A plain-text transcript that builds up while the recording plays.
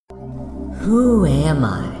Who am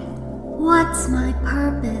I? What's my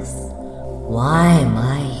purpose? Why am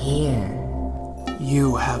I here?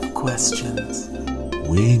 You have questions.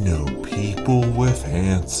 We know people with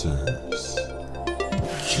answers.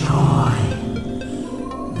 Join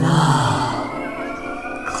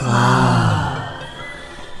the club.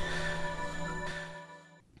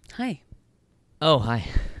 Hi. Oh, hi.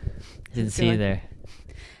 Didn't see you going? there.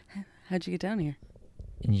 How'd you get down here?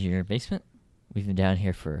 In your basement? We've been down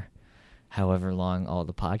here for however long all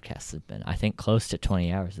the podcasts have been. I think close to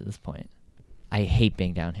 20 hours at this point. I hate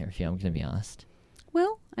being down here with you, I'm going to be honest.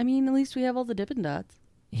 Well, I mean, at least we have all the Dippin' Dots.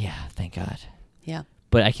 Yeah, thank God. Yeah.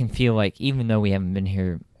 But I can feel like, even though we haven't been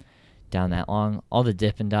here down that long, all the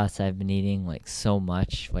Dippin' Dots I've been eating, like, so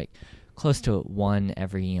much, like, close to one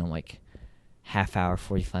every, like, half hour,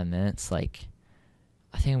 45 minutes, like,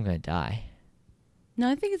 I think I'm going to die. No,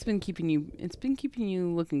 I think it's been keeping you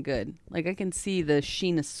looking good. Like, I can see the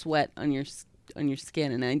sheen of sweat on your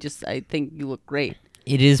skin, and I think you look great.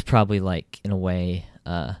 It is probably, like, in a way,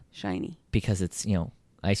 Shiny. because it's,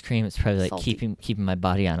 ice cream. It's probably, like, Salty. keeping my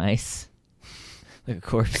body on ice. Like a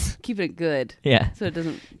corpse. Keeping it good. Yeah. So it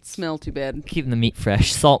doesn't smell too bad. Keeping the meat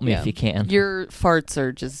fresh. Salt me Yeah. if you can. Your farts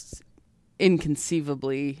are just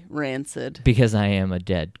inconceivably rancid. Because I am a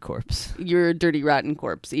dead corpse. You're a dirty, rotten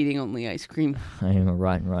corpse eating only ice cream. I am a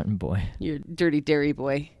rotten boy. You're a dirty dairy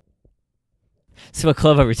boy. So what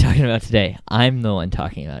club are we talking about today? I'm the one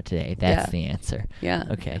talking about today. That's Yeah. the answer. Yeah.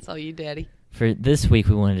 Okay. That's all you, daddy. For this week,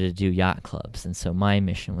 we wanted to do yacht clubs. And so my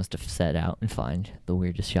mission was to set out and find the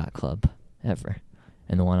weirdest yacht club ever.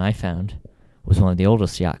 And the one I found was one of the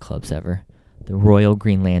oldest yacht clubs ever. The Royal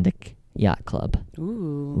Greenlandic Yacht Club.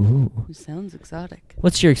 Ooh. Ooh. Sounds exotic.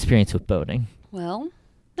 What's your experience with boating? Well,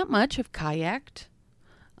 not much. I've kayaked.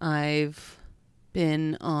 I've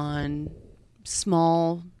been on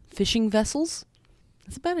small fishing vessels.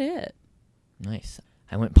 That's about it. Nice.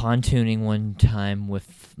 I went pontooning one time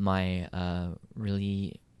with my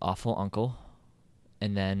really awful uncle.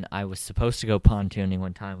 And then I was supposed to go pontooning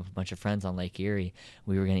one time with a bunch of friends on Lake Erie.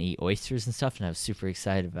 We were going to eat oysters and stuff, and I was super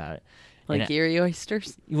excited about it. Like Erie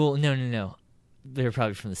oysters? Well, no. They were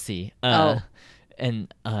probably from the sea. Oh.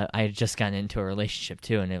 And I had just gotten into a relationship,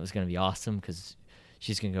 too, and it was going to be awesome because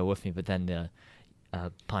she's going to go with me. But then the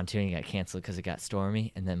pontooning got canceled because it got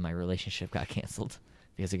stormy, and then my relationship got canceled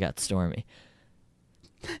because it got stormy.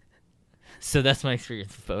 So that's my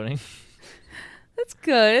experience with boating. That's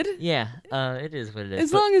good. Yeah, it is what it is.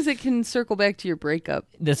 As long as it can circle back to your breakup.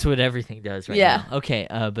 That's what everything does right Yeah. now. Okay,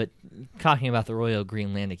 but talking about the Royal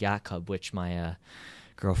Greenlandic Yacht Club, which my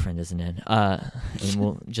girlfriend isn't in,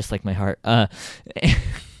 and just like my heart, it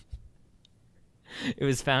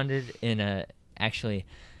was founded in actually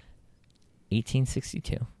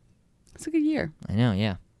 1862. It's a good year. I know,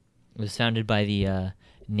 yeah. It was founded by the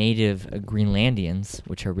native Greenlandians,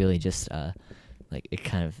 which are really just like it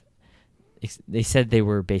kind of. They said they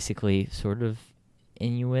were basically sort of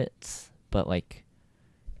Inuits, but like,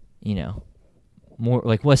 more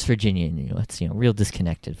like West Virginia Inuits, real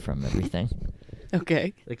disconnected from everything.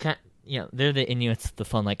 Okay. They're the Inuits, the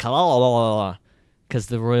fun, like, because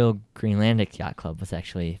the Royal Greenlandic Yacht Club was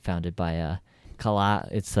actually founded by it's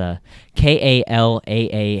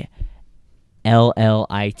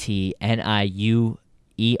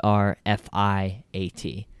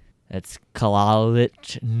Kallilitnuerfiat. That's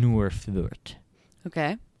Kallilitnuerfiat.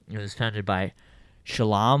 Okay. It was founded by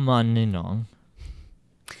Shalamanninong.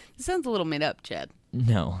 It sounds a little made up, Chad.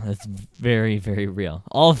 No, that's very, very real.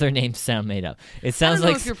 All of their names sound made up. It sounds I don't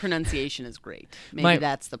know like if your pronunciation is great. Maybe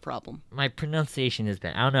that's the problem. my pronunciation is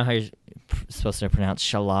bad. I don't know how you're supposed to pronounce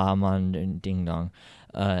Shalamandingdong.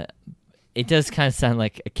 It does kind of sound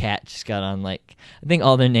like a cat just got on, like, I think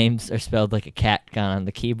all their names are spelled like a cat got on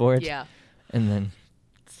the keyboard. Yeah. And then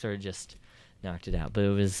sort of just knocked it out. But it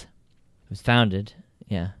was founded,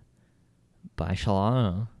 by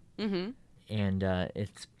Shalano. Mm-hmm. And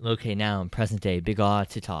it's located now in present-day Big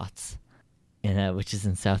Tots, which is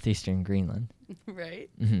in southeastern Greenland. Right.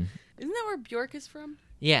 Mm-hmm. Isn't that where Bjork is from?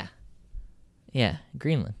 Yeah,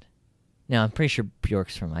 Greenland. No, I'm pretty sure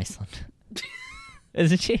Bjork's from Iceland.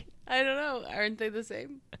 Isn't she? I don't know. Aren't they the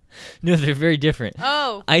same? No, they're very different.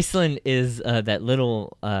 Oh. Iceland is that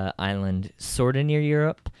little island sort of near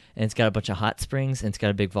Europe, and it's got a bunch of hot springs, and it's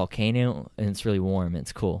got a big volcano, and it's really warm, and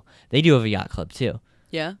it's cool. They do have a yacht club, too.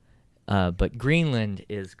 Yeah. But Greenland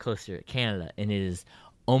is closer to Canada, and it is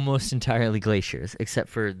almost entirely glaciers, except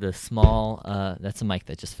for the small, that's a mic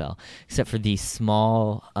that just fell, except for the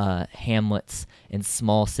small hamlets and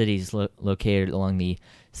small cities located along the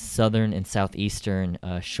southern and southeastern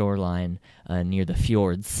shoreline near the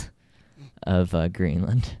fjords of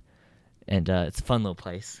Greenland. and it's a fun little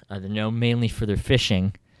place. They're known mainly for their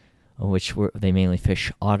fishing, they mainly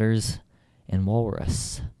fish otters and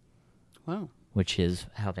walrus. Wow. Which is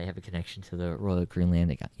how they have a connection to the Royal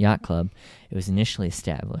Greenlandic Yacht Club. It was initially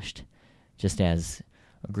established just as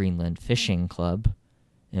a Greenland fishing club.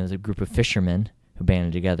 And it was a group of fishermen who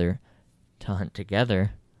banded together to hunt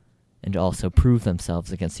together and to also prove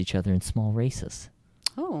themselves against each other in small races.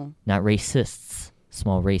 Oh. Not racists,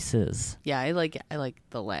 small races. Yeah, I like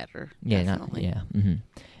the latter. Yeah, definitely.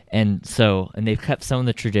 And they've kept some of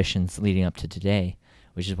the traditions leading up to today,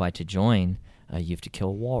 which is why to join, you have to kill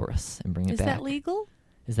a walrus and bring it back. Is that legal?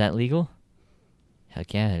 Is that legal?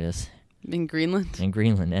 Heck yeah, it is. In Greenland? In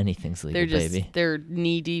Greenland, anything's legal, baby. They're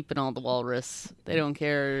knee deep in all the walrus. They don't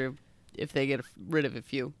care if they get rid of a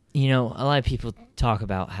few. You know, a lot of people talk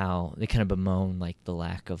about how they kind of bemoan like the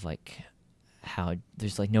lack of like how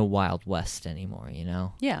there's like no Wild West anymore, you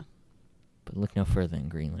know? Yeah. But look no further than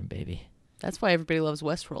Greenland, baby. That's why everybody loves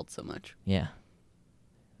Westworld so much. Yeah.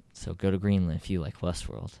 So go to Greenland if you like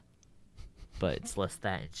Westworld. But it's less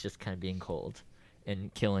that. It's just kind of being cold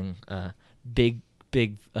and killing big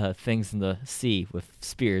things in the sea with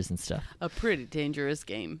spears and stuff. A pretty dangerous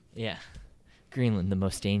game. Yeah. Greenland, the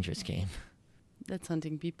most dangerous game. That's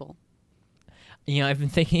hunting people. You know, I've been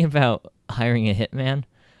thinking about hiring a hitman.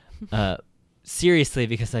 Seriously,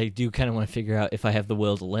 because I do kind of want to figure out if I have the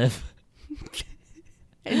will to live.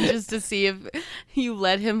 And just to see if you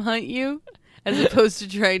let him hunt you as opposed to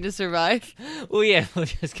trying to survive. Well, yeah,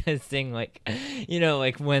 just kind of seeing, like, you know,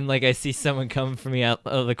 like when like I see someone coming for me out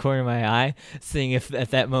of the corner of my eye, seeing if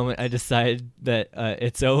at that moment I decide that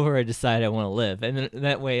it's over, I decide I want to live. And then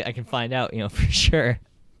that way I can find out, you know, for sure.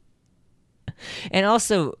 And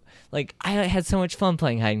also, like, I had so much fun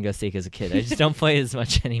playing hide and go seek as a kid. I just don't play it as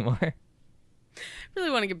much anymore. Really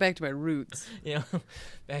want to get back to my roots. You know,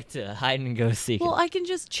 back to hide and go seek. Well, I can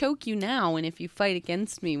just choke you now, and if you fight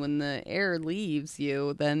against me when the air leaves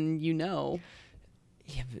you, then you know.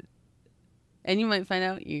 Yeah, but and you might find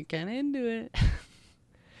out you're kind of into it.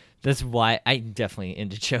 That's why I'm definitely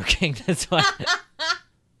into choking. That's why.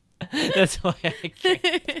 That's why I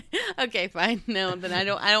can't. Okay, fine. No, then I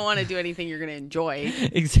don't want to do anything you're gonna enjoy.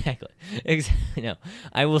 Exactly. No,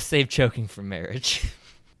 I will save choking for marriage.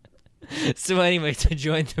 So anyway, to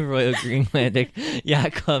join the Royal Greenlandic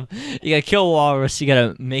Yacht Club, you gotta kill a walrus. You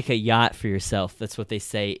gotta make a yacht for yourself. That's what they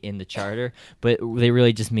say in the charter, but they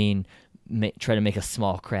really just mean try to make a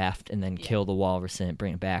small craft and then kill the walrus in it,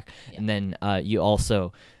 bring it back, and then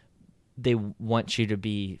they want you to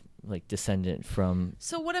be like descendant from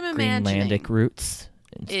so what I'm imagining Greenlandic roots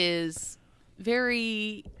is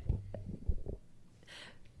very.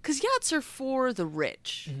 Because yachts are for the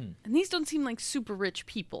rich, and these don't seem like super rich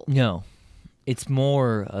people. No, it's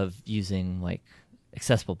more of using like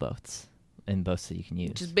accessible boats and boats that you can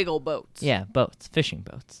use. Just big old boats. Yeah, boats, fishing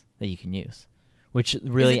boats that you can use, which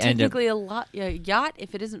really is it end up technically a yacht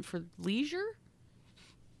if it isn't for leisure.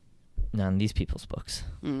 not in these people's books.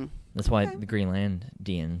 That's why the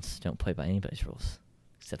Greenlandians don't play by anybody's rules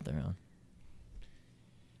except their own.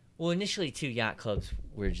 Well, initially, 2 yacht clubs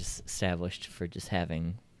were just established for just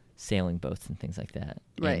having sailing boats and things like that.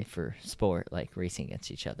 Right. And for sport, like racing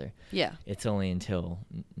against each other. Yeah. It's only until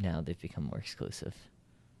now they've become more exclusive.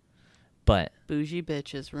 But Bougie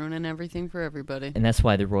bitches ruining everything for everybody. and that's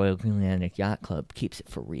why the Royal Greenlandic Yacht Club keeps it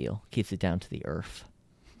for real. Keeps it down to the earth.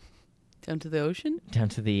 Down to the ocean? Down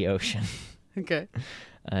to the ocean. Okay.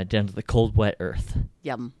 Down to the cold, wet earth.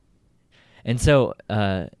 Yum. And so,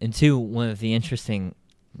 and 2, one of the interesting,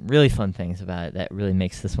 really fun things about it that really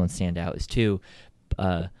makes this one stand out is 2,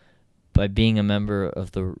 by being a member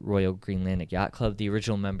of the Royal Greenlandic Yacht Club, the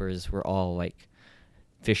original members were all like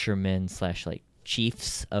fishermen / like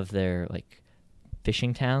chiefs of their like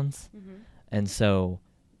fishing towns, and so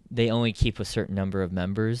they only keep a certain number of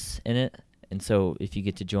members in it. And so, if you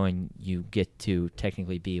get to join, you get to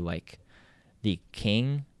technically be like the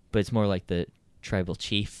king, but it's more like the tribal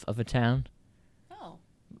chief of a town. Oh.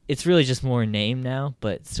 It's really just more a name now,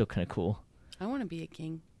 but it's still kind of cool. I want to be a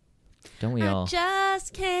king. Don't we all? I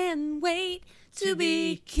just can't wait to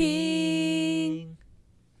be king.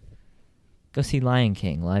 Go see Lion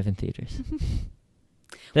King live in theaters.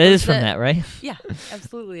 That is from that, right? Yeah,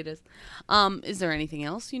 absolutely it is. Is there anything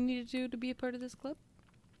else you need to do to be a part of this club?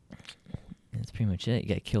 That's pretty much it. You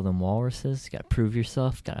gotta kill them walruses. You gotta prove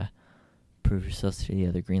yourself. Gotta prove yourself to the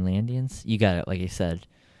other Greenlandians. You gotta, like I said,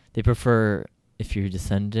 they prefer if you're a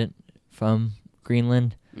descendant from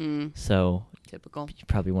Greenland. So Typical. you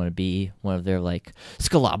probably want to be one of their like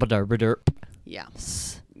Skalabadarbadurp. Yeah.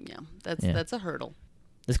 Yeah. Yeah. That's a hurdle.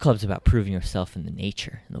 This club's about proving yourself in the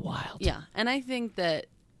nature, in the wild. Yeah, and I think that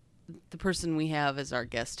the person we have as our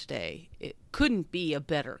guest today, it couldn't be a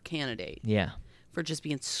better candidate Yeah. for just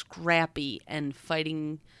being scrappy and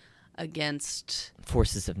fighting against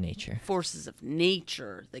Forces of nature. forces of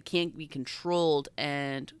nature that can't be controlled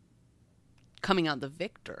and coming out the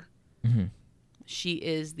victor. Mm-hmm. She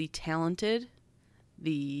is the talented,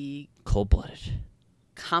 the Cold-blooded.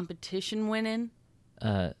 competition winning.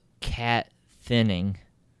 Cat thinning.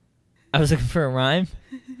 I was looking for a rhyme,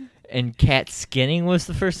 and cat skinning was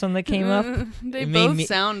the first one that came up. They It made both me-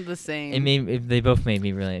 sound the same. They both made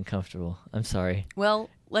me really uncomfortable. I'm sorry. Well,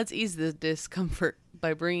 let's ease the discomfort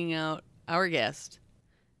by bringing out our guest,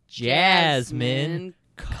 Jasmine Jasmine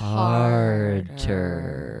Carter.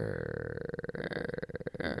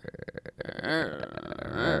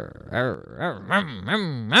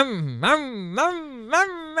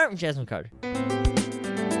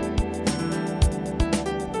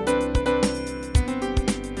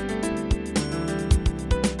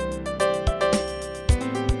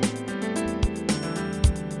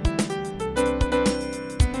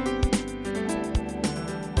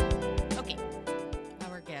 Okay.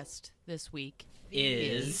 Our guest this week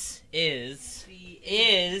Is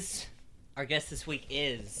our guest this week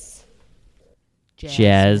is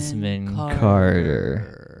Jasmine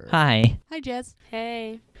Carter. Hi. Hi, Jazz.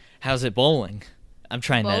 Hey. How's it bowling? I'm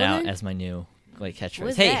trying that out Bowling? as my new catchphrase.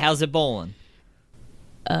 What's Hey, that? how's it bowling?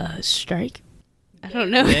 Strike? I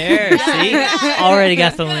don't know. There, see? Already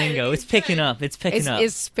got the lingo. It's picking up. It's picking up.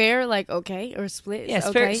 Is spare like okay or split? Yeah,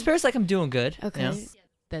 okay. spare's like I'm doing good. Okay. You know?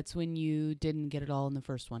 That's when you didn't get it all in the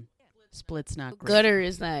first one. Split's not great. Gutter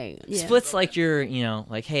is like yeah. Split's like you're,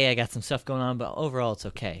 like, hey, I got some stuff going on, but overall it's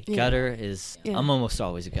okay. Yeah. Gutter is, Yeah. I'm almost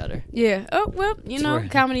always a gutter. Yeah. Oh well, It's know, where-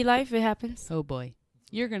 comedy life it happens. Oh boy,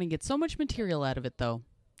 you're gonna get so much material out of it, though.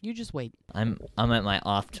 You just wait. I'm at my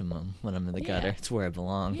optimum when I'm in the gutter. Yeah. It's where I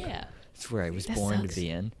belong. Yeah. It's where I was That born sucks. to be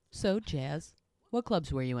in. So, Jazz, what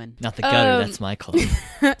clubs were you in? Not the gutter, Um, that's my club.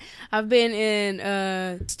 I've been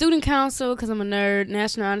in student council because I'm a nerd,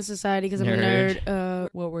 National Honor Society because I'm a Nerd. nerd.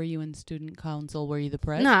 What were you in student council? Were you the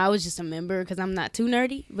press? No, I was just a member because I'm not too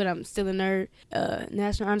nerdy, but I'm still a nerd.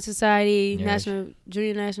 National Honor Society, Nerd.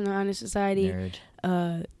 Junior National Honor Society.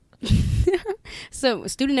 Nerd. So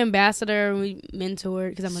student ambassador, we mentored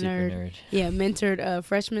because I'm a Super nerd. Yeah, mentored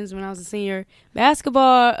freshmen when I was a senior.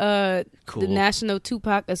 Basketball, Cool. the National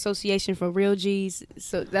Tupac Association for Real G's.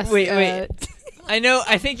 So that's Wait. I know,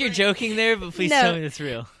 I think you're joking there, but please No. tell me it's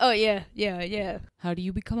real. Oh yeah. How do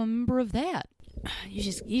you become a member of that? You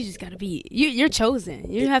just gotta be. You're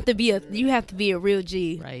chosen. You have to be a real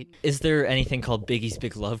G. Right. Is there anything called Biggie's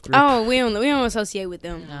Big Love Group? Oh, we don't associate with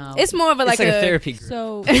them. No. It's more of a it's like a a therapy group.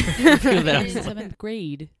 So, Feel that in I'm- seventh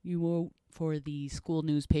grade, you wrote for the school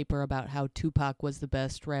newspaper about how Tupac was the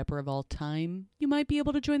best rapper of all time. You might be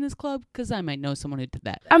able to join this club because I might know someone who did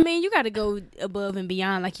that. I mean, you got to go above and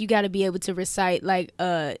beyond. Like, you got to be able to recite, like,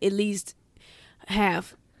 at least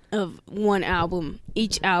half of one album,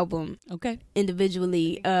 each album Okay.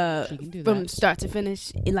 individually, She can do from that. start to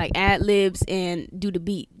finish, and, like, ad libs and do the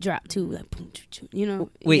beat drop too. Like, boom, choo, choo. You know,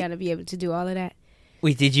 Wait. you got to be able to do all of that.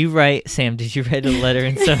 Wait, did you write a letter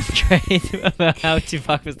in 7th grade about how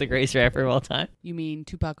Tupac was the greatest rapper of all time? You mean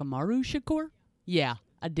Tupac Amaru Shakur? Yeah,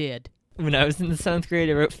 I did. When I was in the 7th grade,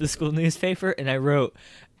 I wrote for the school newspaper, and I wrote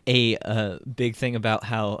a big thing about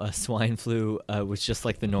how swine flu was just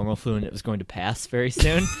like the normal flu, and it was going to pass very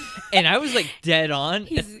soon. And I was like dead on.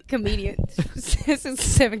 He's a comedian. This is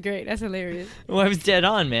 7th grade. That's hilarious. Well, I was dead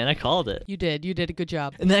on, man. I called it. You did. You did a good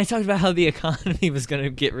job. And then I talked about how the economy was going to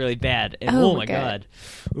get really bad. And Oh oh my my God.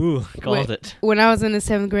 God. Ooh, called it. When I was in the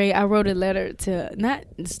 7th grade, I wrote a letter to, not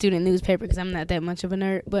the student newspaper because I'm not that much of a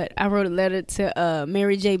nerd, but I wrote a letter to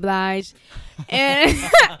Mary J. Blige. And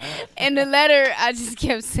in the letter, I just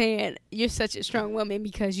kept saying, "You're such a strong woman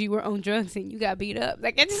because you were on drugs and you got beat up."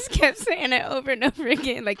 Like, I just kept saying that over and over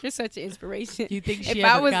again. Like, you're such an inspiration. You think she If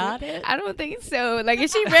I ever was- got it? I don't think so. Like,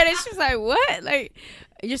 if she read it, she was like, "What? Like,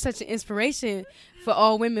 you're such an inspiration for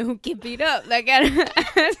all women who get beat up." Like, I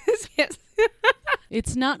just kept,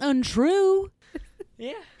 It's not untrue.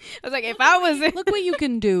 Yeah. I was like, if I was Look what you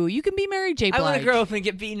can do. You can be Mary J. I Blige. want to grow up and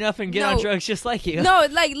get beaten up and get on No. drugs just like you. No,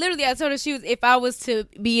 like literally, I told her she was. If I was to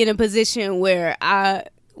be in a position where I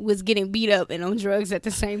was getting beat up and on drugs at the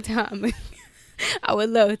same time, I would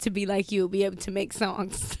love to be like you, be able to make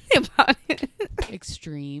songs about it.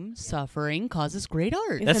 Extreme suffering causes great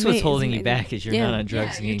art. It's That's what's amazing. holding It's you amazing. back is you're Yeah. not on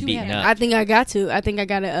drugs Yeah, and you getting do beaten have- up. I think I got to. I think I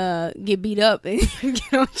gotta get beat up and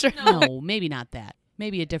get on drugs. No, maybe not that.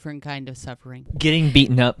 Maybe a different kind of suffering. Getting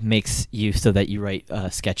beaten up makes you so that you write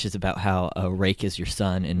sketches about how a rake is your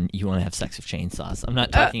son and you want to have sex with chainsaws. I'm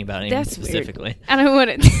not talking about anyone that's weird. specifically. I don't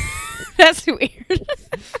want to. That's weird.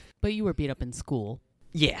 But you were beat up in school,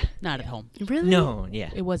 Yeah. not at home. Really? No,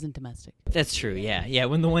 yeah. It wasn't domestic. That's true, yeah. Yeah,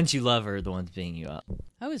 when the ones you love are the ones beating you up.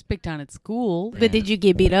 I was picked on at school. But did you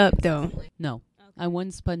get beat up though? No. I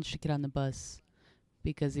once punched a kid on the bus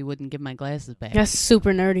because he wouldn't give my glasses back. That's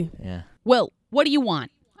super nerdy. Yeah. Well, what do you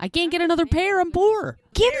want? I can't get another pair. I'm poor.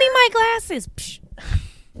 Give me my glasses. Psh.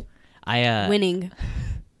 Winning.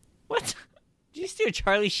 What? Did you just do a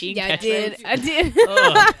Charlie Sheen Yeah, I catchphrase? did.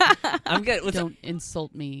 Ugh. I'm good. Don't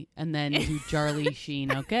insult me and then do Charlie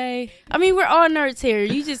Sheen, okay? I mean, we're all nerds here.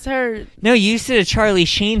 You just heard. No, you said a Charlie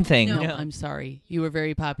Sheen thing. No, I'm sorry. You were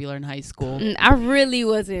very popular in high school. I really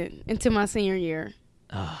wasn't until my senior year.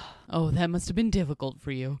 Oh, that must have been difficult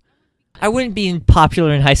for you. I wouldn't be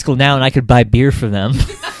popular in high school now, and I could buy beer for them.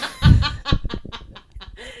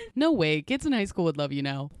 No way. Kids in high school would love you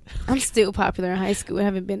now. I'm still popular in high school. I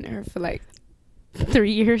haven't been there for like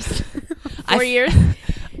 3 years, 4 I- years.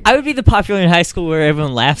 I would be the popular in high school where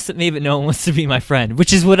everyone laughs at me, but no one wants to be my friend,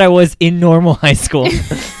 which is what I was in normal high school.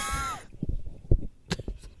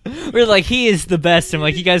 We're like, he is the best. I'm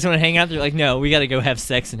like, you guys want to hang out? They're like, no, we got to go have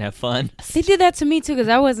sex and have fun. They did that to me too because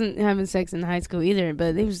I wasn't having sex in high school either.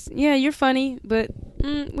 But it was, yeah, you're funny, but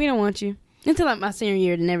we don't want you. Until like my senior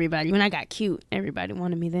year, then everybody, when I got cute, everybody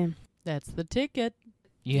wanted me then. That's the ticket.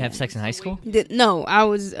 You have sex in high school? No, I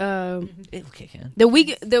was It'll kick in.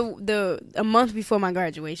 a month before my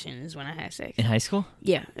graduation is when I had sex. In high school?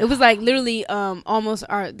 Yeah, it was like literally almost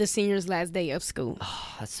the senior's last day of school.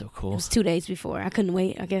 Oh, that's so It cool. was 2 days before. I couldn't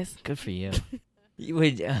wait. I guess. Good for you.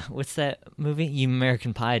 Wait, what's that movie? You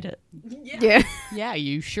American Pied it. Yeah. Yeah,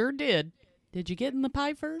 you sure did. Did you get in the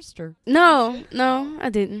pie first, or No, I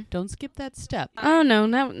didn't. don't skip that step? Oh no,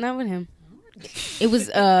 not with him. It was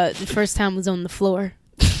the first time was on the floor.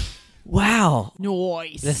 Wow.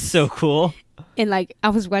 Nice. That's so cool. And like I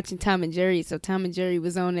was watching Tom and Jerry, so Tom and Jerry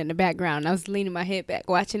was on in the background. I was leaning my head back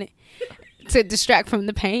watching it to distract from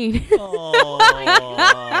the pain. Oh.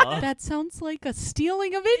 That sounds like a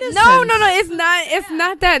stealing of innocence. No, it's not. It's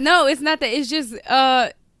not that. No, it's not that. It's just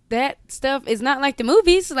that stuff is not like the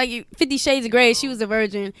movies. Like 50 Shades of Grey, she was a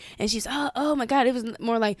virgin, and she's oh my god. It was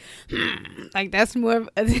more like that's more. Of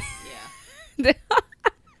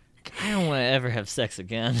I don't want to ever have sex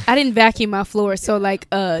again. I didn't vacuum my floor, so like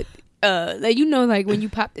like when you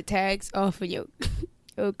pop the tags off of your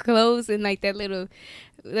clothes and like that little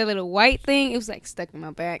white thing, it was like stuck in my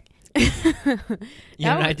back. You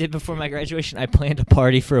know what I did before my graduation? I planned a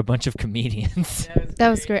party for a bunch of comedians. That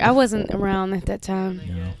was great. I wasn't around at that time,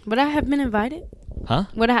 but I have been invited. Huh?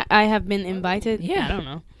 Would I have been invited? Yeah, I don't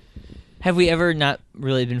know. Have we ever not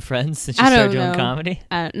really been friends since you I started don't doing know. comedy?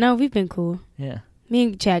 No, we've been cool. Yeah. Me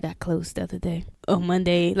and Chad got close the other day. On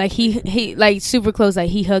Monday, like he like super close. Like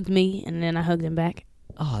he hugged me, and then I hugged him back.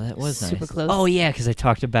 Oh, that was Super nice. close. Oh, yeah, because I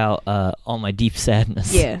talked about all my deep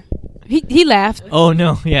sadness. Yeah, he laughed. Oh,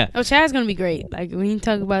 no, yeah. Oh, Chad's gonna be great. Like when you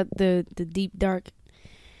talk about the deep dark,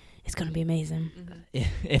 it's gonna be amazing.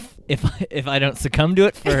 If I don't succumb to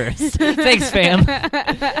it first. Thanks, fam.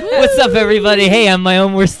 What's up, everybody? Hey, I'm my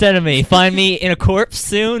own worst enemy. Find me in a corpse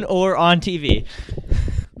soon or on TV.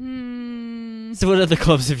 So what other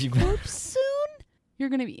clubs have you been? Corpse soon? You're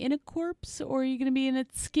gonna be in a corpse, or are you gonna be in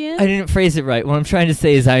its skin? I didn't phrase it right. What I'm trying to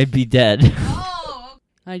say is I'd be dead.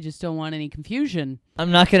 I just don't want any confusion. I'm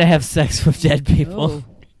not gonna have sex with dead people. Oh.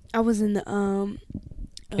 I was in the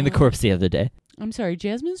In the corpse the other day. I'm sorry,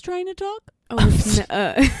 Jasmine's trying to talk?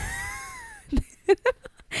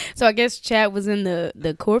 So I guess Chad was in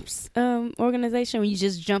the corpse organization where you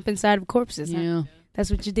just jump inside of corpses. Huh? Yeah. That's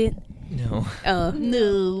what you did. No.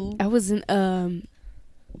 No. I was in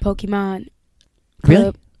Pokemon Really?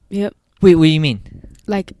 club. Yep. Wait, what do you mean?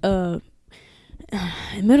 Like in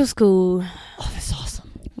middle school, Oh, that's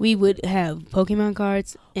awesome. we would have Pokemon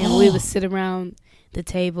cards, and we would sit around the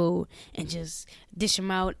table and just dish them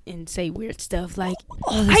out and say weird stuff like,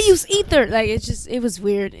 I use ether. Like, it was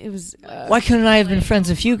weird. It was. Why couldn't I have been friends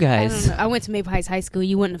with you I don't guys? know. I went to Maple Heights High School.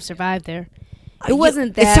 You wouldn't have survived there. It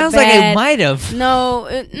wasn't that It sounds like bad. it might have. No,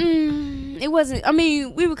 it wasn't. I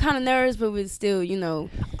mean, we were kind of nerds, but we were still, real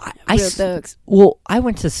thugs. Well, I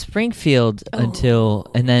went to Springfield and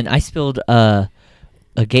then I spilled a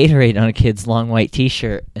Gatorade on a kid's long white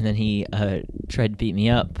T-shirt, and then he tried to beat me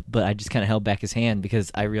up, but I just kind of held back his hand because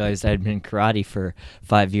I realized I had been in karate for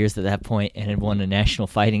 5 years at that point and had won a national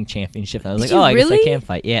fighting championship. And I was Did like, you I guess really? I can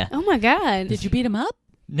fight. Yeah. Oh my God! Did you beat him up?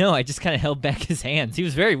 No, I just kind of held back his hands. He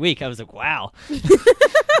was very weak. I was like, wow.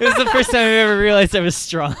 It was the first time I ever realized I was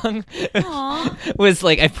strong. Was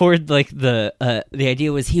like I poured like the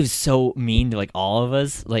idea was he was so mean to like all of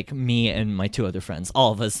us, like me and my two other friends,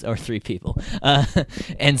 all of us or three people.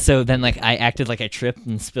 And so then like I acted like I tripped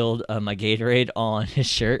and spilled my Gatorade all on his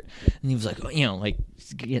shirt, and he was like, like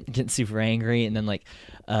getting super angry, and then like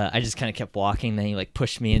I just kind of kept walking. Then he like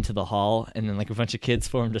pushed me into the hall, and then like a bunch of kids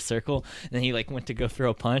formed a circle. And then he like went to go throw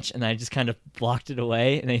a punch, and I just kind of blocked it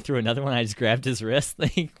away. And then he threw another one. I just grabbed his wrist. Then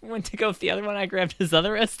he went to go with the other one. I grabbed his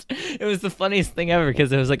other wrist. It was the funniest thing ever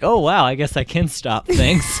because it was like, oh wow, I guess I can stop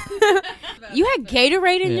things. You had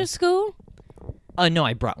Gatorade in your school? No,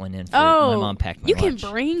 I brought one in. My mom packed my You lunch.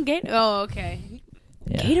 can bring Gatorade. Oh, okay.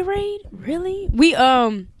 Yeah. Gatorade? Really? We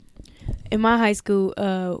in my high school,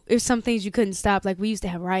 there's some things you couldn't stop. Like we used to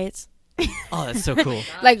have riots. Oh, that's so cool.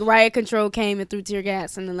 Like riot control came and threw tear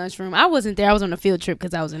gas in the lunchroom. I wasn't there. I was on a field trip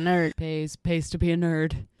because I was a nerd. Pays to be a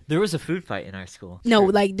nerd. There was a food fight in our school. No,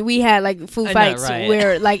 Sure. like we had like food Not fights riot.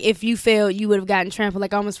 where like if you failed, you would have gotten trampled.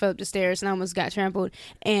 Like I almost fell up the stairs and I almost got trampled.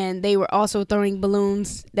 And they were also throwing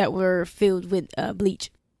balloons that were filled with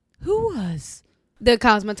bleach. Who was? The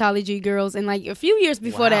cosmetology girls. And like a few years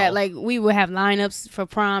before that, Wow. like we would have lineups for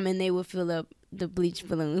prom and they would fill up the bleach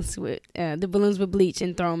balloons with bleach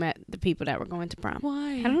and throw them at the people that were going to prom.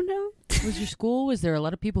 Why? I don't know. Was your school? Was there a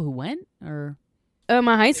lot of people who went? Or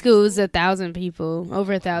My high school was 1,000 people,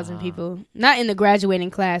 over 1,000 people. Not in the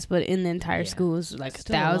graduating class, but in the entire Yeah. school it was like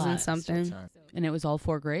Still a 1,000 lot. something. and it was all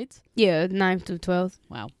 4 grades? Yeah, 9th through 12th.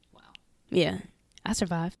 Wow. Yeah, I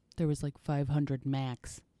survived. There was like 500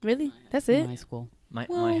 max Really? That's in it? high school. My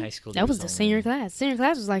Well, high school. That was the senior class. Senior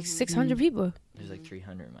class was like 600 people. There's like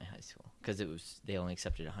 300 in my high school because they only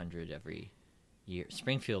accepted 100 every year.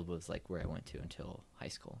 Springfield was like where I went to until high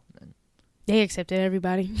school. And They accepted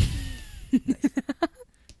everybody. good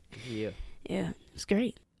for you. Yeah, it was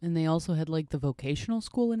great. And they also had like the vocational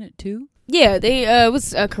school in it too? Yeah, they it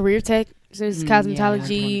was career tech. So it's Yeah, I went to one of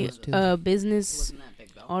cosmetology, those too. business,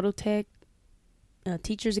 auto tech,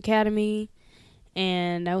 teachers academy,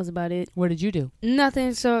 and that was about it. What did you do?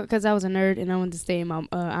 Nothing. So because I was a nerd and I wanted to stay in my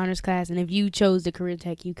honors class, and if you chose the career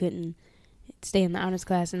tech, you couldn't stay in the honors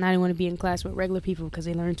class, and I didn't want to be in class with regular people because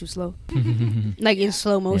they learn too slow, like in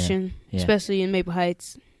slow motion, Yeah. especially in Maple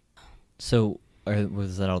Heights. So,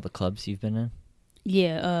 was that all the clubs you've been in?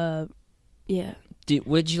 Yeah. Yeah.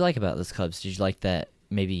 What did you like about those clubs? Did you like that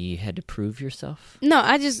maybe you had to prove yourself? No,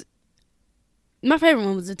 my favorite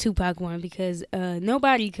one was the Tupac one because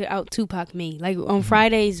nobody could out Tupac me. Like on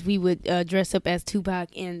Fridays, we would dress up as Tupac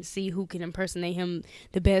and see who can impersonate him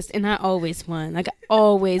the best, and I always won. Like I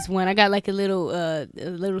always won. I got like a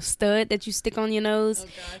little stud that you stick on your nose,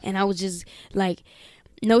 and I was just like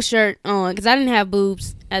no shirt on because I didn't have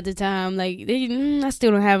boobs at the time. Like I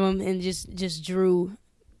still don't have them, and just drew.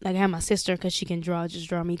 Like I had my sister because she can draw. Just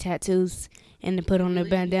draw me tattoos. And to put on a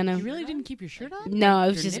bandana. You really didn't keep your shirt on? No, Like, it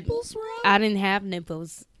was your just nipples were out? I didn't have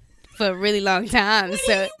nipples for a really long time. What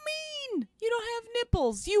So do you mean? You don't have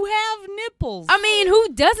nipples. You have nipples. I mean, who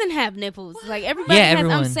doesn't have nipples? Like everybody Yeah, has.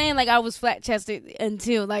 everyone. I'm saying like I was flat chested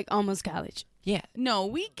until like almost college. Yeah, No,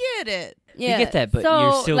 we get it. Yeah, you get that, but so,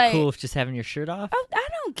 you're still like, cool with just having your shirt off. I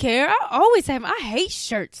don't care. I always have. I hate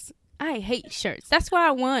shirts. I hate shirts. That's why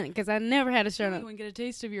I won because I never had a shirt You on. want to get a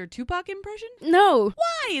taste of your Tupac impression? No,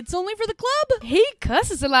 Why? It's only for the club. he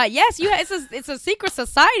cusses a lot. Yes, it's a secret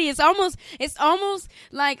society. It's almost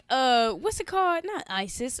like what's it called? Not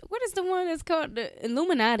ISIS. What is the one that's called the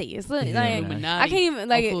Illuminati? It's like Illuminati. I can't even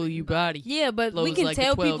like I'll fool you body. yeah, but we Flows can like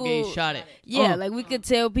tell a 12 people. gauge shot it. Yeah, like we could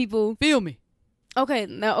tell people. Feel me. Okay,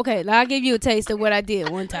 now I'll give you a taste of what I did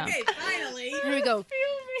one time. finally. Here we go.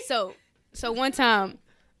 So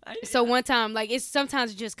one time, like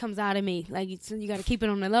sometimes it just comes out of me. Like you got to keep it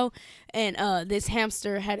on the low. And this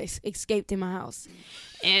hamster had escaped in my house.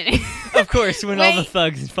 And Of course, when all the Wait.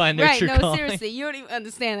 thugs find their right, true no, calling. seriously, you don't even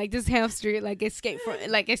understand. Like this hamster,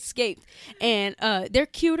 escaped, and they're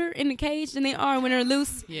cuter in the cage than they are when they're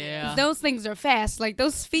loose. Yeah. Those things are fast. Like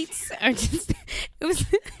those feet are just. It was.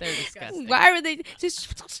 They're disgusting. Why were they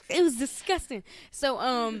just? It was disgusting.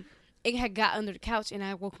 So it had got under the couch, and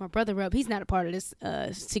I woke my brother up. He's not a part of this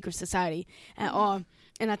secret society at all.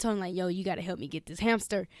 And I told him like, "Yo, you got to help me get this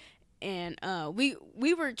hamster." And we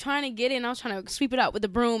were trying to get it, and I was trying to sweep it out with the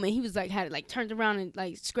broom, and he was like had it like turned around and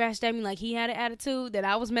like scratched at me like he had an attitude that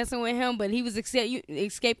I was messing with him, but he was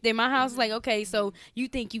escaped in my house. Like, okay, so you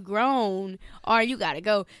think you grown, or you gotta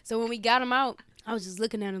go. So when we got him out, I was just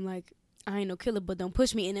looking at him like, I ain't no killer, but don't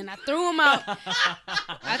push me. And then I threw him out.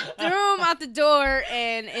 I threw him out the door,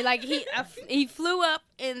 and he flew up,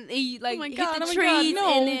 and he like my hit God, the oh my trees, God,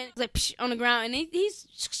 no. and then it was like on the ground, and he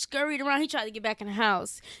scurried around. He tried to get back in the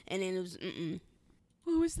house, and then it was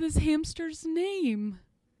What was this hamster's name?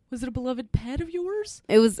 Was it a beloved pet of yours?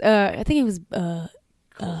 It was I think it was Cool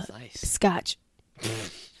as ice. Scotch.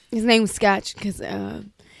 His name was Scotch because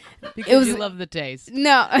Because It was- you love the taste.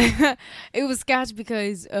 no, it was Scotch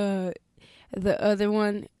because the other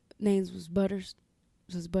one names was Butters.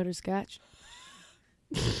 It was butterscotch.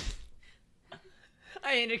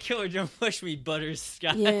 I ain't a killer. Don't push me,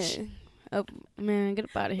 butterscotch. Yeah. Oh man, get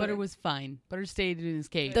up out of here. Butter was fine. Butter stayed in his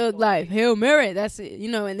cage. Thug life, Hail Mary. That's it,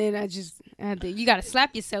 And then I had to. You gotta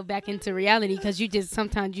slap yourself back into reality because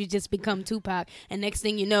sometimes you just become Tupac, and next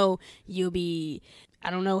thing you know, you'll be, I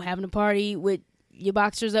don't know, having a party with your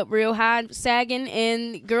boxers up real high, sagging,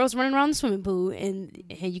 and girls running around the swimming pool, and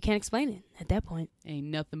you can't explain it at that point. Ain't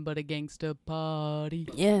nothing but a gangsta party.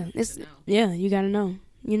 Yeah, you gotta know.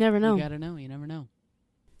 You never know. You gotta know. You never know.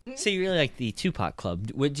 So you really like the Tupac Club.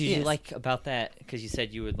 What did you Yes. like about that? Because you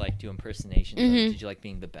said you would like do impersonations. Mhm. Did you like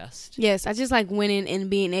being the best? Yes, I just like winning and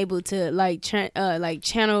being able to like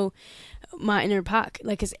channel my inner Pac.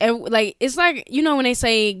 Like it's like when they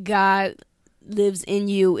say God lives in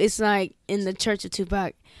you, it's like in the Church of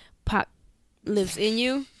Tupac, Pac lives in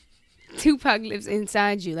you. Tupac lives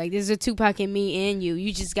inside you. Like there's a Tupac in me and you.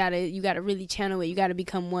 You just gotta really channel it. You gotta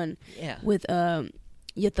become one Yeah. with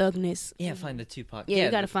your thugness. Yeah, find the Tupac. Yeah,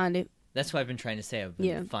 you gotta find it. That's what I've been trying to say.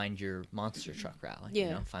 Yeah. Find your monster truck rally.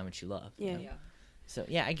 Yeah. Find what you love. Yeah. So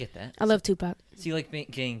yeah, I get that. I love Tupac So you like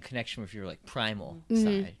getting connection with your like primal Mhm.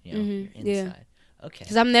 side, your Yeah. inside. Okay.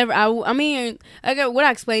 because I'm never. I mean, I got what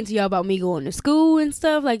I explained to y'all about me going to school and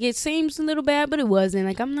stuff. Like it seems a little bad, but it wasn't.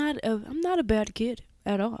 Like I'm not a bad kid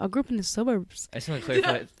at all. I grew up in the suburbs. I just want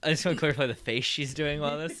to clarify the face she's doing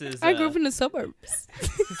while this is. I grew up in the suburbs.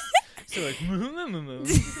 So like,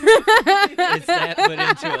 it's that, but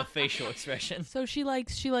into a facial expression. So she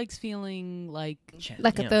likes feeling like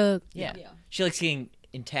Like a thug. Yeah. She likes getting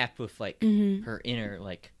intact with like Mhm. her inner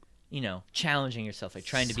like, challenging yourself, like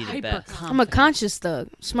trying to be the hyper best. I'm a conscious thug,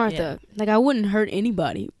 smart Yeah. thug. Like I wouldn't hurt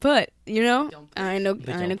anybody, but I ain't no But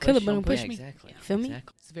I don't ain't no killer, push, but don't push yeah, me. Exactly. Feel me?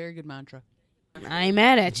 Exactly. It's a very good mantra. I ain't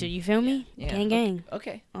mad at you. You feel me? Yeah. Gang, gang.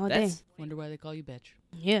 Okay. All That's, Wonder why they call you bitch.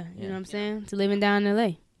 Yeah, you Yeah. know what I'm saying? To living down in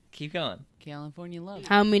L.A. Keep going. California love.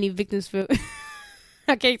 How many victims feel?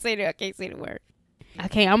 I can't say that. I can't say the word. I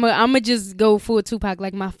can't. I'm a just go full Tupac.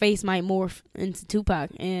 Like my face might morph into Tupac,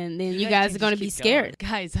 and then you guys are gonna be scared.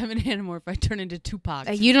 Guys, I'm an animorph. I turn into Tupac.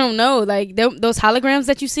 Like you don't know. Like those holograms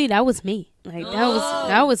that you see, that was me. Like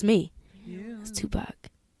that was me. It's Tupac.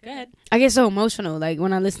 Good. I get so emotional like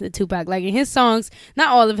when I listen to Tupac. Like in his songs, not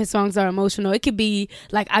all of his songs are emotional. It could be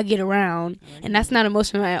like I Get Around, and that's not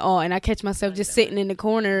emotional at all. And I catch myself just sitting in the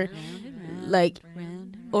corner, like,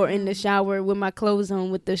 or in the shower with my clothes on,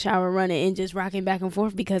 with the shower running, and just rocking back and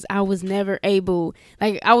forth because I was never able.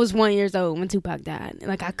 Like I was 1 year old when Tupac died.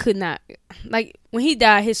 Like I could not. Like when he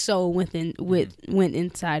died, his soul went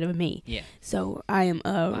inside of me. Yeah. So I am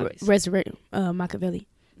Obviously. resurrected Machiavelli.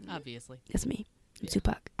 Obviously. That's me. I'm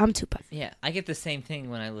Tupac. I'm Tupac. Yeah, I get the same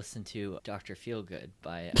thing when I listen to Dr. Feelgood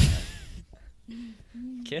by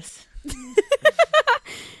Kiss.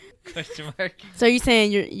 Question mark. So you're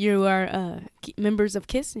saying you are members of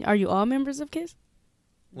Kiss? Are you all members of Kiss?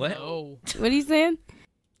 What? No. What are you saying?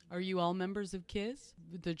 Are you all members of Kiss?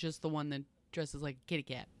 They're just the one that dresses like a kitty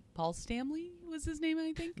cat. Paul Stanley was his name,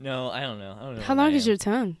 I think. No, I don't know. How long is your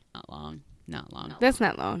tongue? Not long. Not long. That's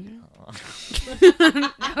not long.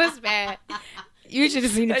 That was bad. You should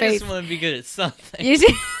have seen the I face. just want to be good at something. You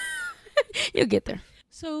should- You'll get there.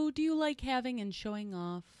 So, do you like having and showing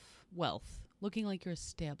off wealth? Looking like you're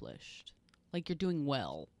established? Like you're doing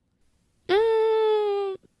well?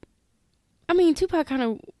 I mean, Tupac kind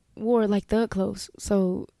of wore like thug clothes,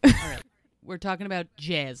 so. All right. We're talking about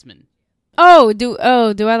Jasmine. Do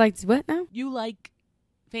I like what now? You like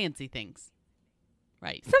fancy things.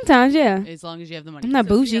 Right. Sometimes, yeah. As long as you have the money. I'm not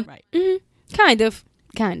bougie. Right. Kind of.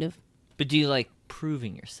 But do you like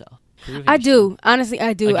proving yourself? I do. Honestly,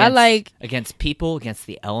 I do. I like. against people, against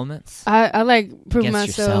the elements. I like proving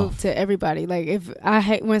Against myself yourself. to everybody. Like if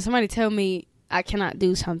when somebody tell me I cannot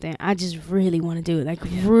do something, I just really want to do it. Like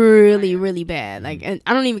really, really bad. Like, and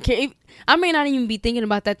I don't even care. I may not even be thinking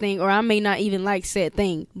about that thing, or I may not even like said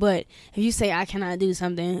thing. But if you say I cannot do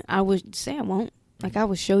something, I would say I won't. Like I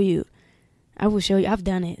will show you. I've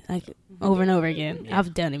done it like over and over again. Yeah.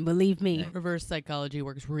 I've done it. Believe me. Reverse psychology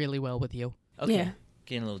works really well with you. Okay. Yeah.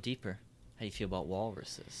 Getting a little deeper. How do you feel about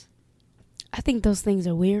walruses? I think those things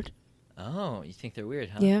are weird. Oh, you think they're weird,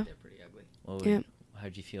 huh? Yeah. They're pretty ugly. Well, Yeah.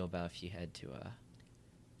 how'd you feel about if you had to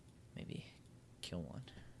maybe kill one?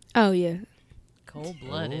 Oh yeah. Cold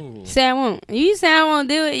blooded. Ooh. Say I won't. You say I won't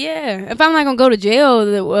do it. Yeah. If I'm not gonna go to jail,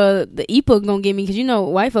 the EPA gonna get me because you know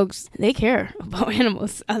white folks they care about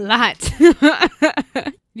animals a lot.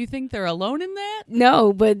 You think they're alone in that?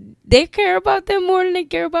 No, but they care about them more than they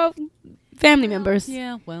care about family members.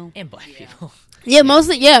 Yeah, well. And black people. Yeah,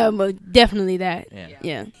 mostly. Yeah, but definitely that. Yeah.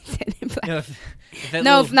 Yeah. No, if that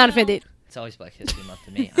No, little- not offended. It's always Black History Month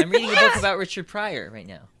to me. I'm reading a book about Richard Pryor right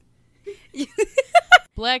now.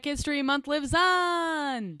 Black History Month lives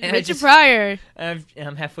on. And I Richard just- Pryor.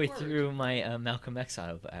 I'm halfway through my Malcolm X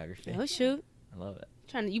autobiography. Oh shoot! I love it.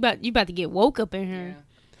 Trying to you about to get woke up in here.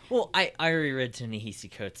 Well, I already read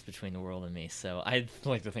Ta-Nehisi Coates' Between the World and Me, so I'd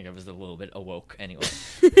like to think I was a little bit awoke anyway.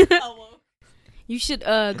 You should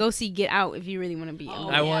go see Get Out if you really want to be.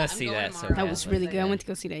 I want to see that so That bad. was really good. I went to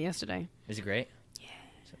go see that yesterday. Is it great? Yeah.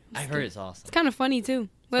 I heard it's awesome. It's kind of funny too.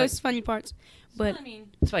 Well, it's funny parts, but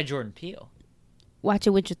It's by Jordan Peele. watch it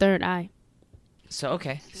with your third eye. So,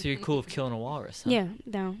 okay. So you're cool with killing a walrus, huh? Yeah,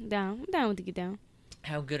 down with the Get Down.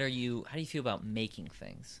 How good are you? How do you feel about making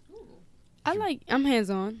things? I'm hands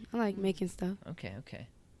on. I like making stuff. Okay.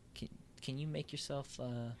 Can you make yourself,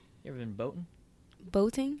 you ever been boating?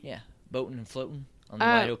 Boating. Yeah. Boating and floating on the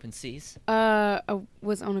wide open seas? I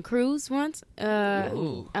was on a cruise once.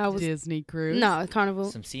 Ooh. I was Disney cruise. no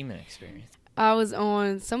Carnival. Some seaman experience. I was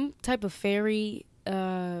on some type of ferry.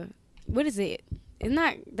 What is it? It's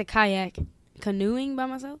not the kayak. Canoeing by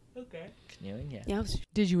myself. Canoeing, yeah. Yeah,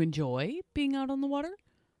 Did you enjoy being out on the water?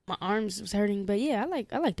 my arms was hurting, but yeah,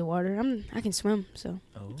 I like the water. I can swim, so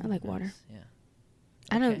Oh, I like water. Yeah.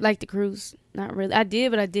 I Okay. don't like the cruise. Not really. I did,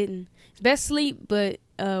 but I didn't. It's best sleep, but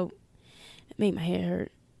it made my head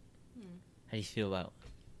hurt. How do you feel about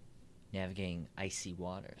navigating icy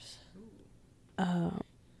waters?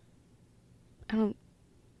 I don't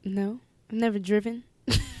know. I've never driven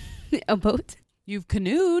a boat. You've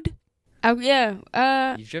canoed.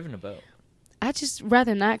 Yeah. You've driven a boat. I just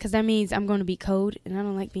rather not because that means I'm going to be cold, and I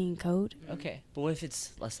don't like being cold. Okay. But what if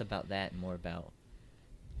it's less about that and more about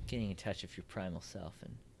getting in touch with your primal self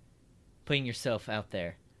and putting yourself out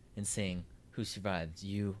there and seeing who survives,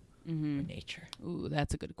 you or nature? Ooh,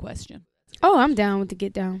 that's a good question. Oh, I'm down with the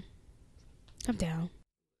Get Down. I'm down.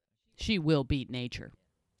 She will beat nature.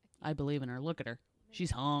 I believe in her. Look at her.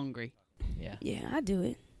 She's hungry. Yeah. Yeah, I do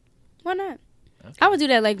it. Why not? Okay. I would do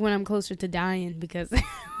that like when I'm closer to dying because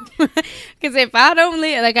if I don't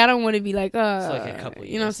live, like I don't want to be like, like a couple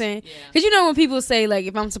you know what I'm years. saying? Because you know when people say like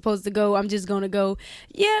if I'm supposed to go, I'm just gonna go.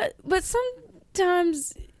 Yeah, but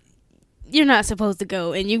sometimes you're not supposed to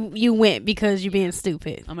go, and you went because you're being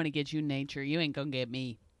stupid. I'm going to get you nature. You ain't going to get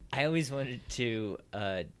me. I always wanted to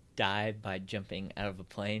die by jumping out of a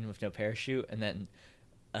plane with no parachute and then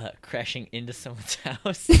crashing into someone's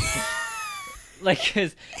house.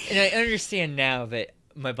 And I understand now that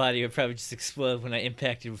my body would probably just explode when I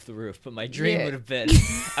impacted with the roof, but my dream Yeah. would have been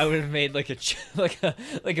I would have made like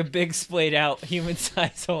a big splayed out human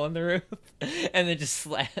size hole on the roof, and then just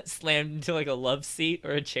slammed into like a love seat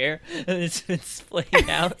or a chair, and it's been splayed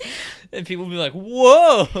out, and people would be like,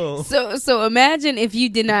 "Whoa!" So imagine if you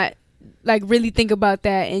did not like really think about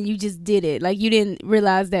that and you just did it. Like you didn't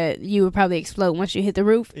realize that you would probably explode once you hit the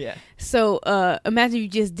roof. Yeah. So imagine you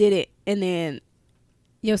just did it and then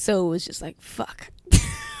your soul was just like, fuck.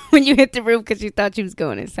 When you hit the roof because you thought you was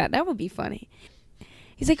going inside. That would be funny.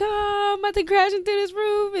 He's like, oh, I'm about to crash into this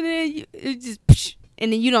roof. And then it just, psh,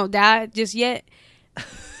 and then you don't die just yet.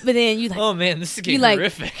 But then you like, Oh man, this is getting you like,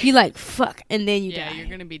 horrific. you like, fuck. And then you Yeah, die. you're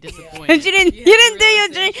going to be But disappointed. you didn't do your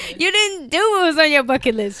dream. You didn't do what was on your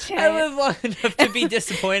bucket list. I Chad. live long enough to be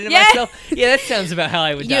disappointed in Yeah. myself. Yeah, that sounds about how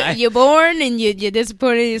I would die. You're born and you're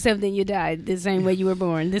disappointed in yourself, then you die the same way you were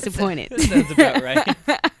born, disappointed. That sounds about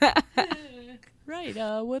right. Right.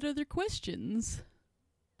 What other questions?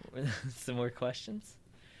 Some more questions?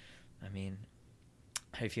 I mean,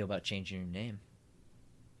 how do you feel about changing your name?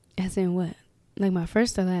 As in what? Like my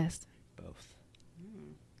first or last? Both.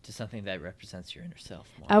 To something that represents your inner self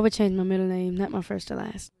more. I would change my middle name, not my first or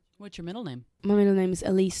last. What's your middle name? My middle name is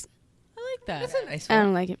Elise. I like that. That's a nice I one.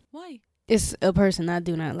 don't like it. Why? It's a person I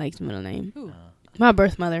do not like the middle name. Who? My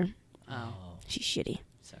birth mother. Oh. She's shitty.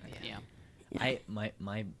 Sorry. Yeah.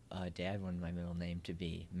 My dad wanted my middle name to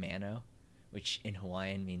be Mano, which in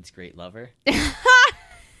Hawaiian means great lover.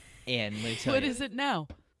 And let me tell What you, is it now?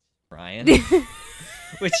 Ryan,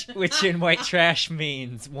 which in white trash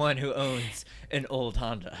means one who owns an old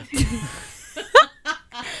Honda.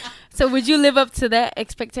 So would you live up to that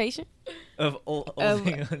expectation? Of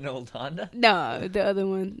owning an old Honda? No, the other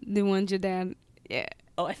one. The one your dad. Yeah.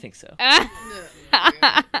 Oh, I think so.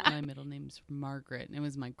 My middle name's Margaret, and it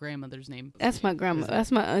was my grandmother's name. That's my grandma.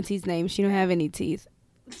 That's my auntie's name. She don't have any teeth.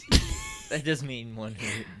 That does mean one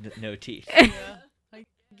who no teeth.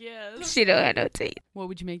 Yes. She don't have no teeth. What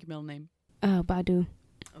would you make your middle name? Badu.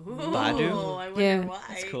 Badu? I wonder Yeah.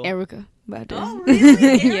 That's cool. Erica Badu. Oh,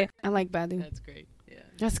 really? Yeah, I like Badu. That's great. Yeah.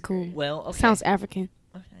 That's cool. Well, okay. Sounds African.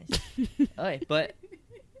 Oh, nice. Okay, but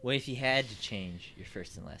what if you had to change your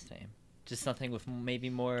first and last name? Just something with maybe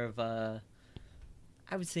more of a,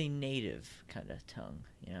 I would say, native kind of tongue,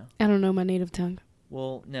 you know? I don't know my native tongue.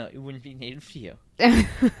 Well, no, it wouldn't be native to you. It'd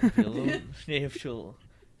be a little native to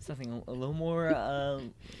something a little more,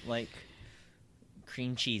 like,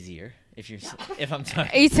 cream cheesier. If I'm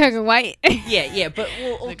talking. Are you talking white? Yeah, but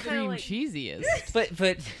The cream like, cheesiest.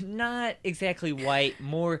 but not exactly white.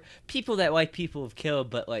 More people that white people have killed,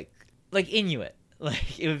 but like Inuit.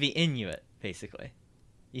 Like it would be Inuit basically.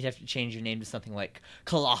 You'd have to change your name to something like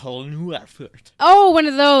Kalahonuafurt. Oh, one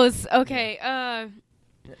of those. Okay.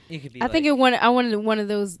 You could be. I think I wanted one of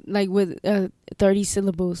those like with 30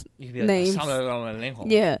 syllables. You could be like names.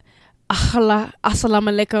 Assalamualaikum. Yeah. Assalamu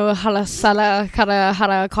alaikum, hala sala,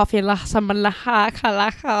 hara coffee, la samala,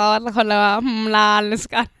 kala,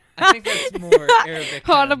 I think that's more Arabic.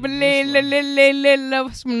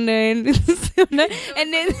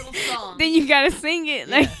 And then you gotta sing it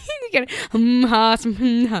like you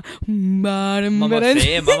gotta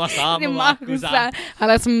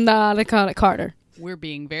Carter. We're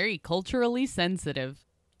being very culturally sensitive.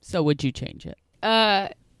 So would you change it?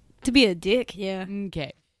 To be a dick, yeah.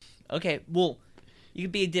 Okay. Okay, well, you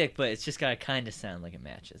could be a dick, but it's just gotta kind of sound like it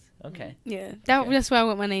matches. Okay. Yeah, Okay. that's what I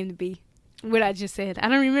want my name to be. What I just said. I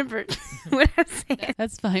don't remember what I said.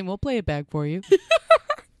 That's fine. We'll play it back for you.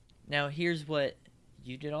 Now here's what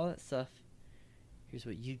you did all that stuff. Here's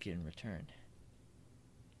what you get in return.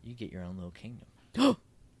 You get your own little kingdom.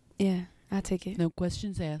 Yeah, I take it. No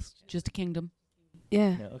questions asked. Just a kingdom.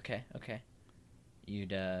 Yeah. No, okay.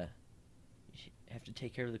 You'd have to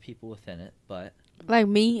take care of the people within it, but Like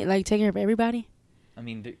me, like taking care of everybody. I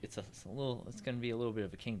mean, it's going to be a little bit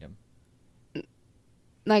of a kingdom.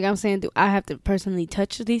 Like I'm saying, do I have to personally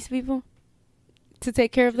touch these people to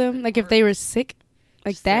take care of them? Like if they were sick,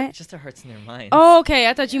 like Just that. just their hearts and their minds. Oh, okay.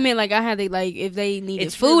 I thought you meant like I had to like if they needed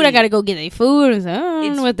It's food, I really- gotta go get their food. And so, I don't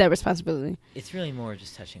It's- know what that responsibility. It's really more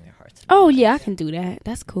just touching their hearts. And Oh minds. yeah, I can do that.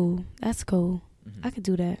 That's cool. Mhm. I could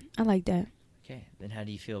do that. I like that. Okay, then how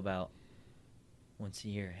do you feel about once a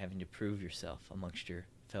year having to prove yourself amongst your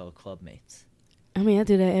fellow club mates? I mean, I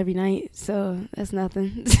do that every night, so that's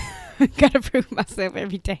nothing. Gotta prove myself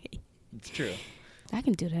every day. It's true. I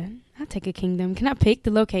can do that. I'll take a kingdom. Can I pick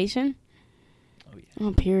the location? Oh yeah. I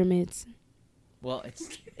want pyramids. Well,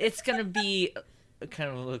 it's gonna be a kind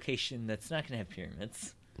of a location that's not gonna have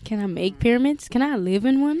pyramids. Can I make pyramids? Can I live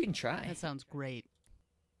in You one? can try. That sounds great.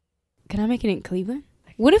 Can I make it in Cleveland?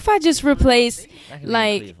 What if I just replace, Not gonna be in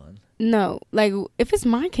like, Cleveland. no, like, if it's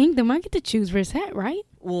my kingdom, I get to choose where it's at, right?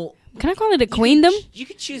 Well, Can I call it a you could queendom? You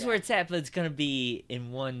could choose where it's at, but it's gonna be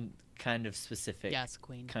in one kind of specific Yes,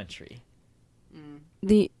 queen. country.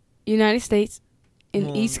 The United States in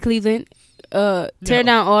Well, East Cleveland, tear no.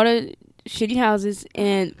 down all the shitty houses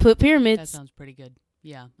and put That pyramids. sounds pretty good.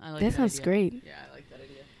 Yeah, I like That that sounds idea. great. Yeah, I like that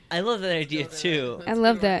idea. I love that idea too. I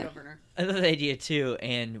love that. I love that idea too,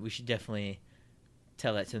 and we should definitely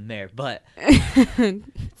tell that to the mayor. But As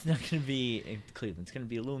it's not gonna be in Cleveland. It's gonna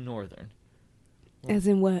be a little northern,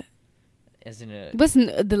 in what? as in a What's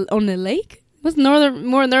on the lake? What's more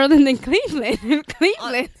northern than Cleveland?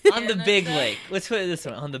 Cleveland. on the big lake. Let's put it this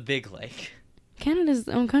way: on the big lake. Canada's its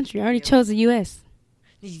own country. I already chose the U.S.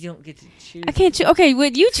 You don't get to choose. I can't choose. Okay, well,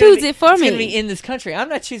 you It's gonna choose be- it for It's me. gonna be in this country. I'm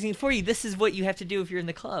not choosing it for you. This is what you have to do if you're in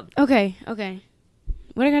the club. Okay.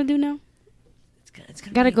 What I gotta do now? It's gonna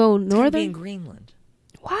Gotta be, go it's gonna be in northern? Greenland.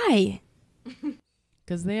 Why?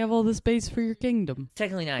 Because they have all the space for your kingdom.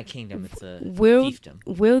 Technically not a kingdom. It's a Will fiefdom.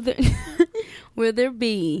 will there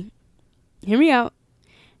be? Hear me out.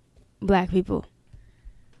 Black people.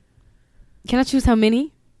 Can I choose how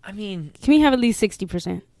many? I mean, Can we have at least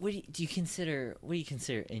 60%? what do you consider? What do you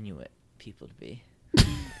consider Inuit people to be?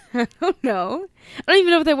 I don't know. I don't even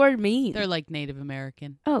know what that word means. They're like Native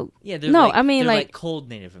American. Oh, Yeah, they're No, like, I mean, they're like- cold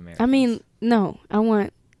Native Americans. I mean, no. I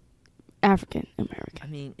want African American. I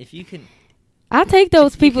mean, if you can, I'll take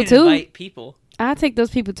those if you people can too. invite people. I'll take those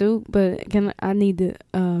people too. But I need the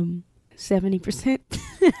 70%.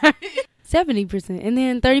 70%, and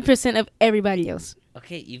then 30% of everybody else.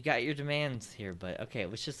 Okay, you've got your demands here, but okay,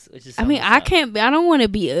 let's just. I mean, I can't. I don't want to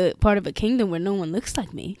be a part of a kingdom where no one looks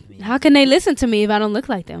like me. How can they listen to me if I don't look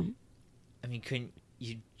like them? I mean, couldn't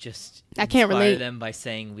you just? I can't inspire relate. them by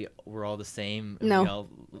saying we're all the same. and No. we all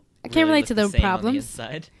I can't really relate look to the their same on the problems.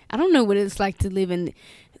 inside. I don't know what it's like to live in.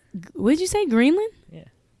 What did you say, Greenland? Yeah.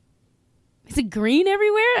 Is it green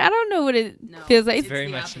everywhere? I don't know what it feels like. It's very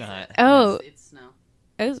much not. Oh. It's snow.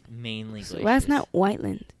 Mainly glaciers. Well, that's not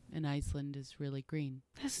Whiteland. And Iceland is really green.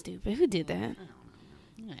 That's stupid. Who did that?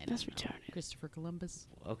 That's know. retarded. Christopher Columbus.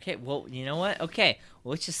 Okay, well, you know what? Okay,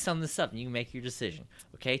 well, let's just sum this up and you can make your decision.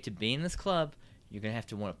 Okay, to be in this club, you're going to have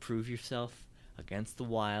to want to prove yourself against the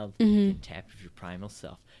wild and tap of your primal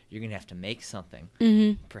self. You're going to have to make something,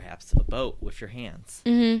 perhaps a boat with your hands.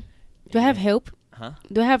 Do I have help? Huh?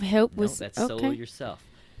 Do I have help No, with... that's solo yourself.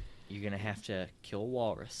 You're going to have to kill a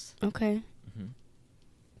walrus. Okay.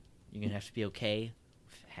 You're going to have to be okay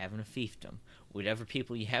with having a fiefdom. Whatever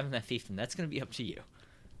people you have in that fiefdom, that's going to be up to you.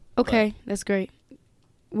 Okay, that's great.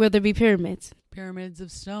 Will there be pyramids? Pyramids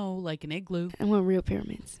of snow, like an igloo. I want real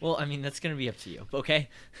pyramids. Well, I mean, that's going to be up to you, okay?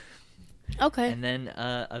 Okay. And then,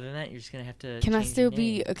 other than that, you're just going to have to Can I change still your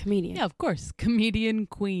be name. a comedian? Yeah, of course. Comedian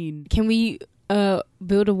queen. Can we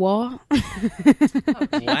build a wall?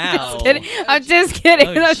 Wow. I'm just kidding.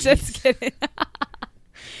 Oh, I'm jeez. just kidding.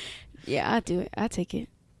 Yeah, I'll do it. I'll take it.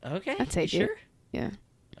 Okay, I'll take you it. sure? Yeah.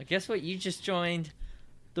 Guess what? You just joined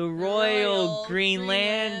the Royal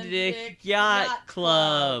Greenlandic Yacht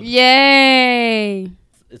Club. Yay!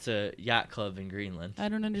 It's a yacht club in Greenland. I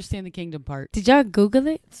don't understand the kingdom part. Did y'all Google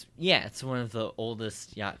it? It's one of the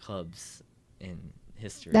oldest yacht clubs in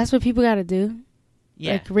history. That's what people gotta do?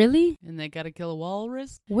 yeah. Like, really? And they gotta kill a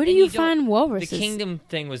walrus? Where do And you you don't- find The walruses? kingdom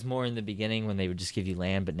thing was more in the beginning when they would just give you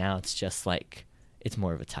land, but now it's just like it's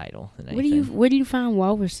more of a title than anything. Where do you find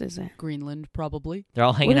walruses at? Greenland, probably. They're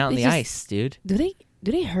all hanging What if out in they the just- ice, dude.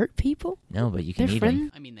 Do they hurt people? No, but you can They're eat friendly?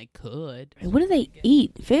 them. I mean, they could. What do they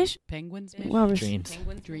eat? Fish? Penguins, maybe? Walrus. Dreams.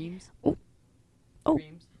 Penguin dreams. Oh.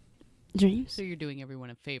 Dreams. Dreams? So you're doing everyone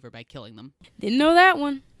a favor by killing them. Didn't know that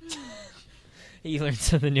one. You learn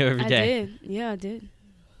something new every I day. did. Yeah, I did.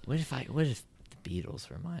 What if the Beatles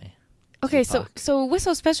were my Okay, Tupac? so what's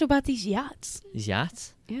so special about these yachts? These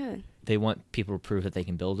yachts? Yeah. They want people to prove that they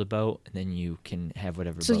can build a boat, and then you can have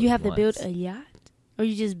whatever. So boat you have to want. build a yacht, or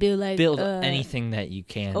you just build like anything that you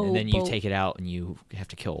can, oh, and then you boat. take it out, and you have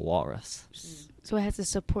to kill a walrus. So it has to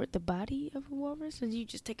support the body of a walrus, or do you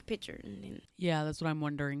just take a picture and then? Yeah, that's what I'm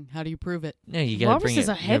wondering. How do you prove it? No, you gotta bring it. Walruses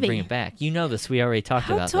are You gotta bring heavy. it back. You know this. We already talked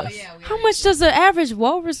about this. How much does the average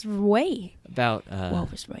walrus weigh? About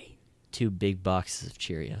Walrus weigh? 2 big boxes of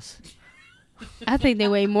Cheerios. I think they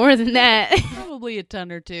weigh more than that. Probably a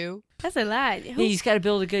ton or two. That's a lot. Yeah, you just gotta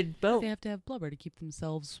build a good boat. They have to have blubber to keep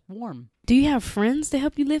themselves warm. Do you have friends to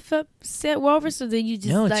help you lift up said walrus, or do you just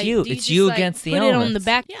No, it's like, you. do It's just, you like, against the put it on the elements.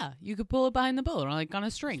 back? Yeah, you could pull it behind the boat, like on a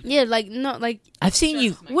string. Yeah, like no, like I've seen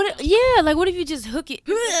you. what? Yeah, like what if you just hook it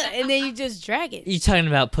and then you just drag it? You talking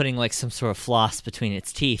about putting like some sort of floss between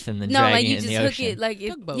its teeth and then No, dragging like you it in just the hook ocean? it, like if,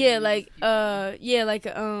 Tugboat.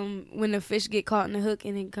 when the fish get caught in the hook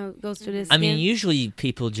and it goes through this. I mean, usually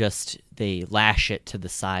people just they lash it to the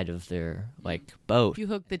side of their like boat. If you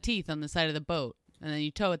hook the teeth on the side of the boat and then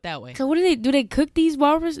you tow it that way. So what do they do? They cook these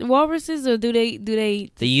walruses, or do they? They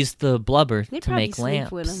use the blubber They to probably make sleep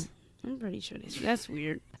lamps. with them. I'm pretty sure that's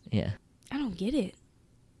weird. Yeah. I don't get it.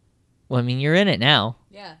 Well, I mean, you're in it now.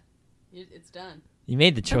 Yeah, it's done. You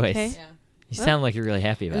made the choice. Okay. Yeah. You Well, sound like you're really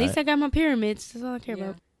happy At about least it. I got my pyramids. That's all I care Yeah.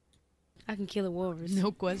 about. I can kill a walrus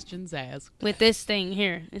No questions asked. with this thing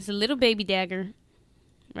here. It's a little baby dagger,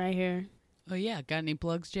 right here. Oh yeah, got any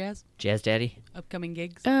plugs, Jazz? Jazz Daddy? Upcoming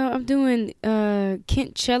gigs? I'm doing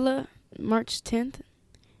Kentchella March 10th.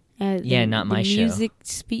 At Yeah, the, not my the show. music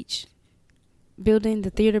speech building, the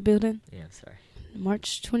theater building. Yeah, sorry.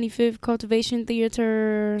 March 25th, Cultivation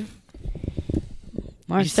Theater.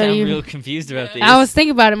 March You sound 30th. real confused about these. I was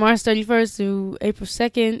thinking about it. March 31st to April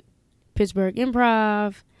 2nd, Pittsburgh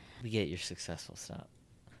Improv. We get you're successful. Stop.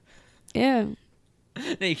 Yeah.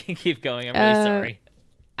 No, you can keep going. I'm really sorry.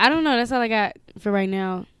 I don't know. That's all I got for right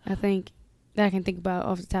now. I think that I can think about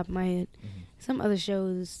off the top of my head. Some other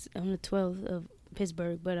shows on the 12th of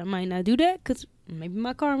Pittsburgh, but I might not do that because maybe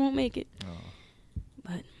my car won't make it. Oh.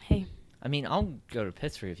 But hey, I mean, I'll go to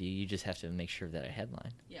Pittsburgh with you. You just have to make sure that I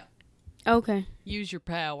headline. okay, Use your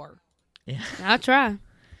power. Yeah. I'll try.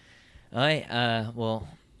 All right.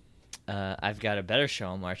 I've got a better show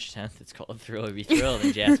on March 10th. It's called Thrill or Be Thrilled,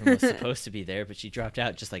 and Jasmine was supposed to be there, but she dropped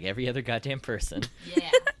out just like every other goddamn person. Yeah.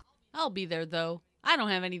 I'll be there though. I don't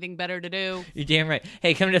have anything better to do. You're damn right.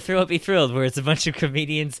 Hey, come to Thrill or Be Thrilled, where it's a bunch of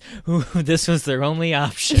comedians who this was their only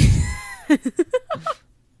option. Woo!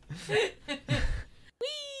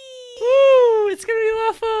 It's gonna be a lot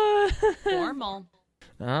of fun. Formal.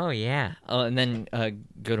 Oh yeah. Oh, and then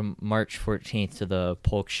go to March 14th to the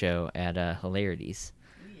Polk show at Hilarities.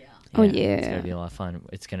 Oh, It's yeah. gonna be a lot of fun.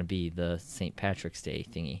 It's gonna be the St. Patrick's Day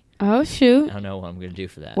thingy. Oh shoot! I don't know what I'm gonna do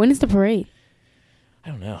for that. When is the parade? I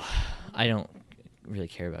don't know. I don't really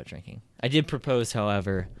care about drinking. I did propose,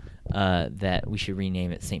 however, that we should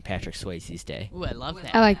rename it St. Patrick Swayze's Day. Ooh, I love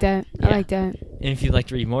that. I like that. Yeah. I like that. And if you'd like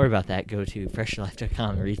to read more about that, go to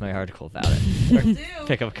freshlife.com and read my article about it. Or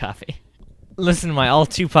pick up a coffee. Listen to my all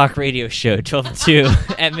Tupac radio show, 12 to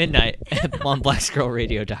 2 at midnight on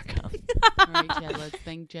blackscrollradio.com. All right, Chad, let's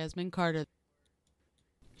thank Jasmine Carter.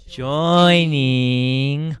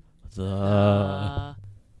 Joining the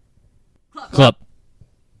club.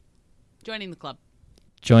 Joining the club.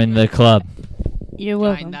 Join the club. You're Join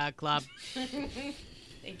welcome. the club.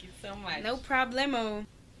 Thank you so much. No problemo.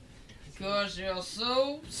 Cause you're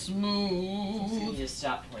so smooth. Just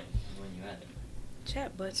stop pointing when you edit.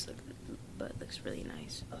 Chat butt looks really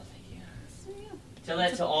nice. Oh, thank you. Tell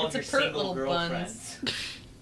that to all of It's a your pert single little girlfriends. buns.